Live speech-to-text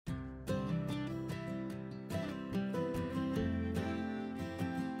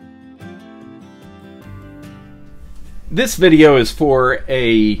This video is for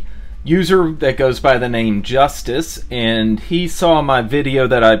a user that goes by the name Justice, and he saw my video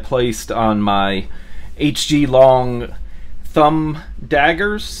that I placed on my HG long thumb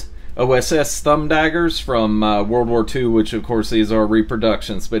daggers, OSS thumb daggers from World War II, which of course these are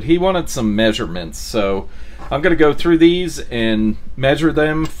reproductions, but he wanted some measurements, so I'm going to go through these and measure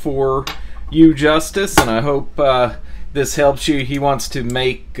them for you, Justice, and I hope this helps you. He wants to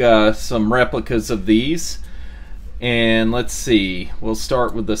make some replicas of these. And let's see, we'll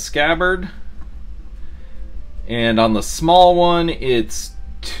start with the scabbard. And on the small one, it's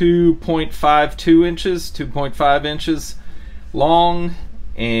 2.52 inches, 2.5 inches long.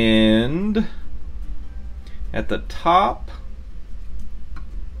 And at the top,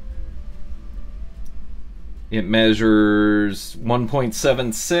 it measures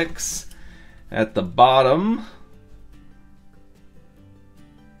 1.76. At the bottom,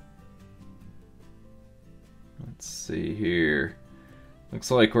 let's see here, looks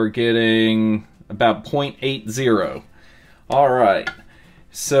like we're getting about 0.80. Alright,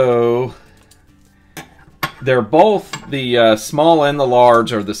 so they're both, the small and the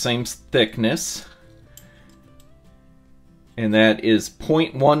large are the same thickness, and that is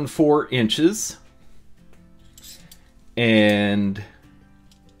 0.14 inches. And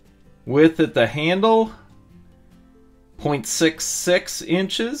width at the handle, 0.66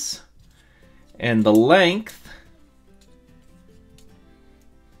 inches, and the length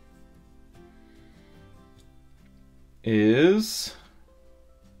is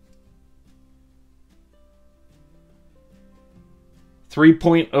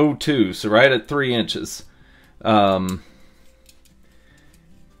 3.02, so right at 3 inches. The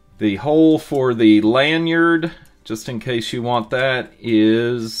hole for the lanyard, just in case you want that,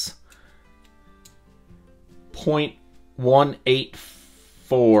 is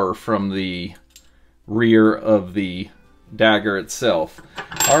 0.184 from the rear of the dagger itself.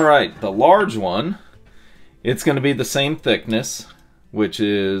 Alright, the large one, it's going to be the same thickness, which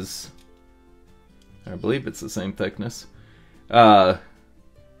is, I believe it's the same thickness,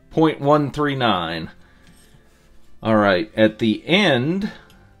 0.139. Alright, at the end,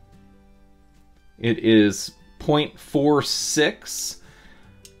 it is 0.46,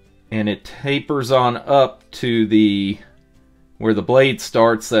 and it tapers on up to the, where the blade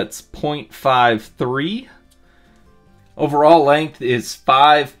starts, that's 0.53. Overall length is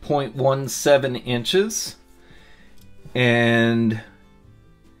 5.17 inches. And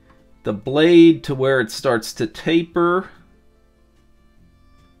the blade to where it starts to taper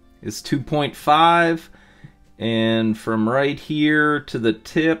is 2.5, and from right here to the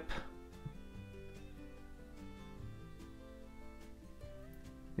tip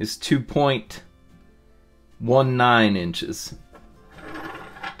is 2.19 inches.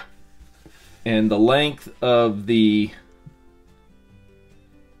 And the length of the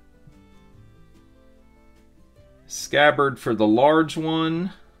scabbard for the large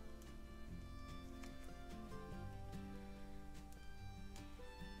one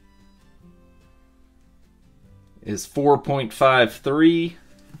is 4.53.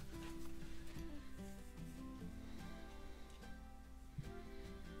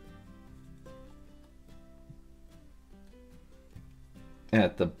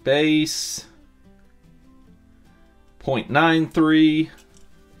 At the base, 0.93.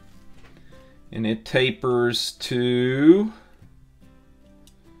 And it tapers to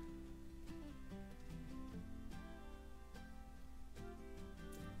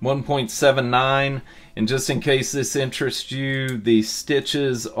 1.79. And just in case this interests you, the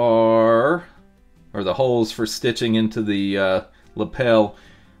stitches are, or the holes for stitching into the lapel,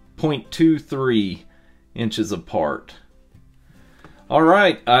 0.23 inches apart.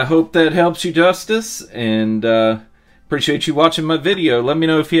 Alright, I hope that helps you, Justice, and appreciate you watching my video. Let me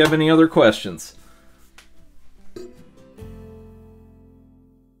know if you have any other questions.